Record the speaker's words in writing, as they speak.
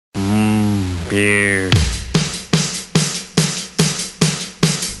beer.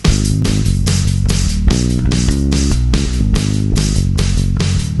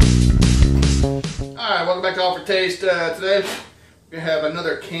 Alright, welcome back to AllForTaste. Today we're going to have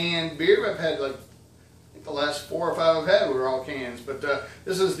another canned beer. I've had like, I think the last 4 or 5 I've had were all cans. But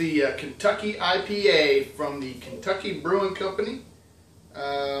this is the Kentucky IPA from the Kentucky Brewing Company.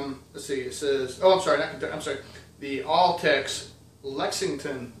 Let's see, it says, oh, I'm sorry, not Kentucky, I'm sorry, the AllTex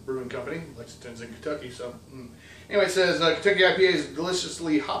Lexington Brewing Company. Lexington's in Kentucky, so. Anyway, it says Kentucky IPA is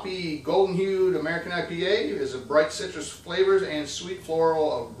deliciously hoppy, golden-hued American IPA. It has a bright citrus flavors and sweet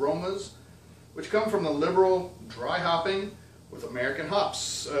floral aromas, which come from the liberal dry hopping with American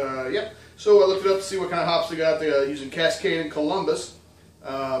hops. Yep. So I looked it up to see what kind of hops they got. They're using Cascade and Columbus.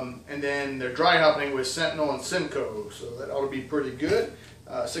 And then they're dry hopping with Sentinel and Simcoe. So that ought to be pretty good.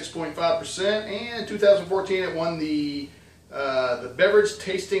 6.5%. And in 2014 it won the Beverage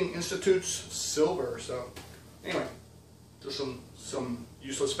Tasting Institute's Silver. So anyway, just some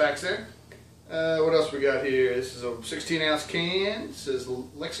useless facts there. What else we got here? This is a 16-ounce can. It says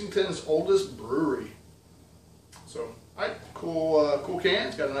Lexington's oldest brewery. So, alright, cool can.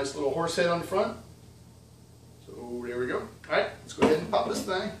 It's got a nice little horse head on the front. So there we go. Alright, let's go ahead and pop this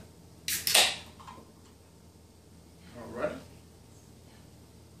thing. Alright.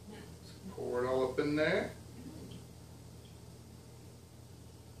 Let's pour it all up in there.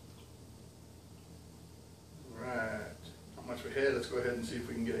 Alright. Not much of a head. Let's go ahead and see if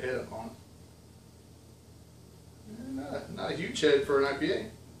we can get a head up on it. Not a huge head for an IPA.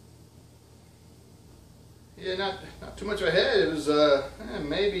 Yeah, not too much of a head. It was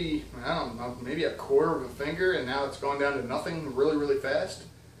maybe, I don't know, maybe a quarter of a finger, and now it's gone down to nothing really, really fast.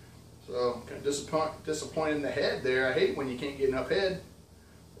 So kind of disappointed in the head there. I hate when you can't get enough head.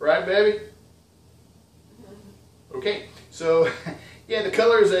 Right, baby? Okay, so yeah, the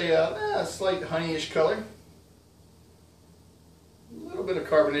color is a slight honeyish color. A little bit of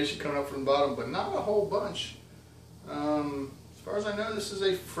carbonation coming up from the bottom, but not a whole bunch. As far as I know, this is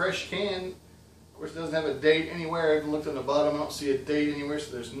a fresh can. Of course, it doesn't have a date anywhere. I haven't looked on the bottom. I don't see a date anywhere,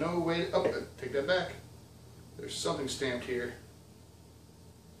 so there's no way to... Oh, take that back. There's something stamped here.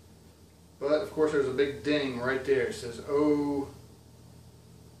 But, of course, there's a big ding right there. It says, oh...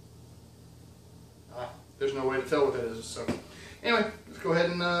 there's no way to tell what that is. So, anyway, let's go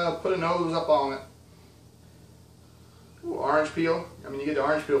ahead and put a nose up on it. Ooh, orange peel. I mean, you get the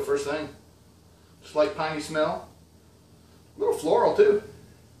orange peel first thing. Slight piney smell. A little floral too.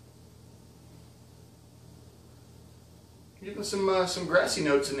 Getting some grassy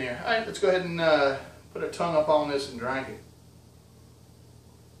notes in there. All right, let's go ahead and put a tongue up on this and drink it.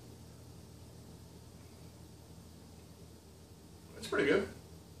 That's pretty good.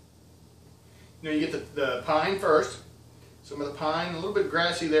 You know, you get the pine first. Some of the pine, a little bit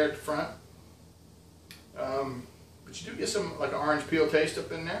grassy there at the front. But you do get some like an orange peel taste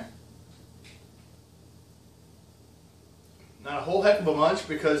up in there. Not a whole heck of a bunch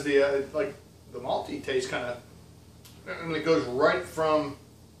because the like the malty taste kind of, I mean, it goes right from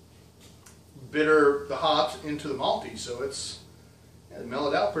bitter, the hops, into the malty, so it's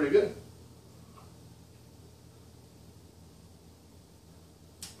mellowed out pretty good.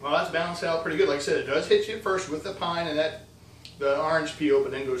 Well, that's balanced out pretty good. Like I said, it does hit you first with the pine and the orange peel,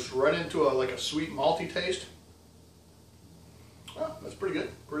 but then goes right into like a sweet malty taste. Well, that's pretty good.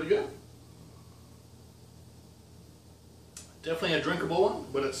 Pretty good. Definitely a drinkable one,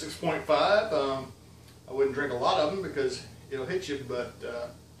 but at 6.5, I wouldn't drink a lot of them because it'll hit you, but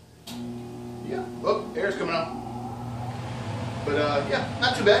yeah, oh, air's coming out. But yeah,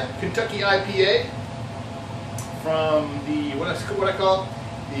 not too bad. Kentucky IPA from the, what I call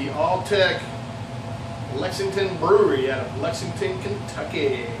the AllTex Lexington Brewery out of Lexington,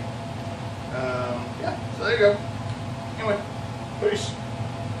 Kentucky. Yeah, so there you go. Anyway, peace.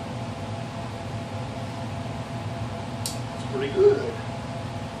 Pretty good. And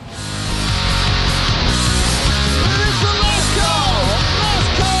it's the last call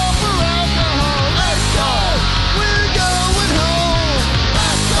for alcohol. Let's go, we're going home.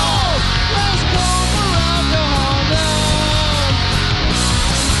 Last call for alcohol now.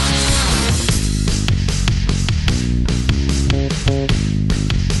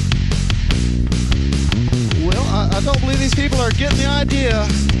 Well, I don't believe these people are getting the idea.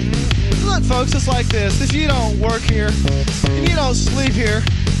 Look, folks, it's like this. If you don't work here, and you don't sleep here,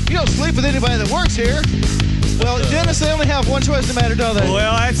 you don't sleep with anybody that works here, well, Dennis, they only have one choice no matter, don't they?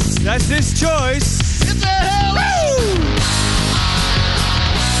 Well, that's his choice. Get the hell out!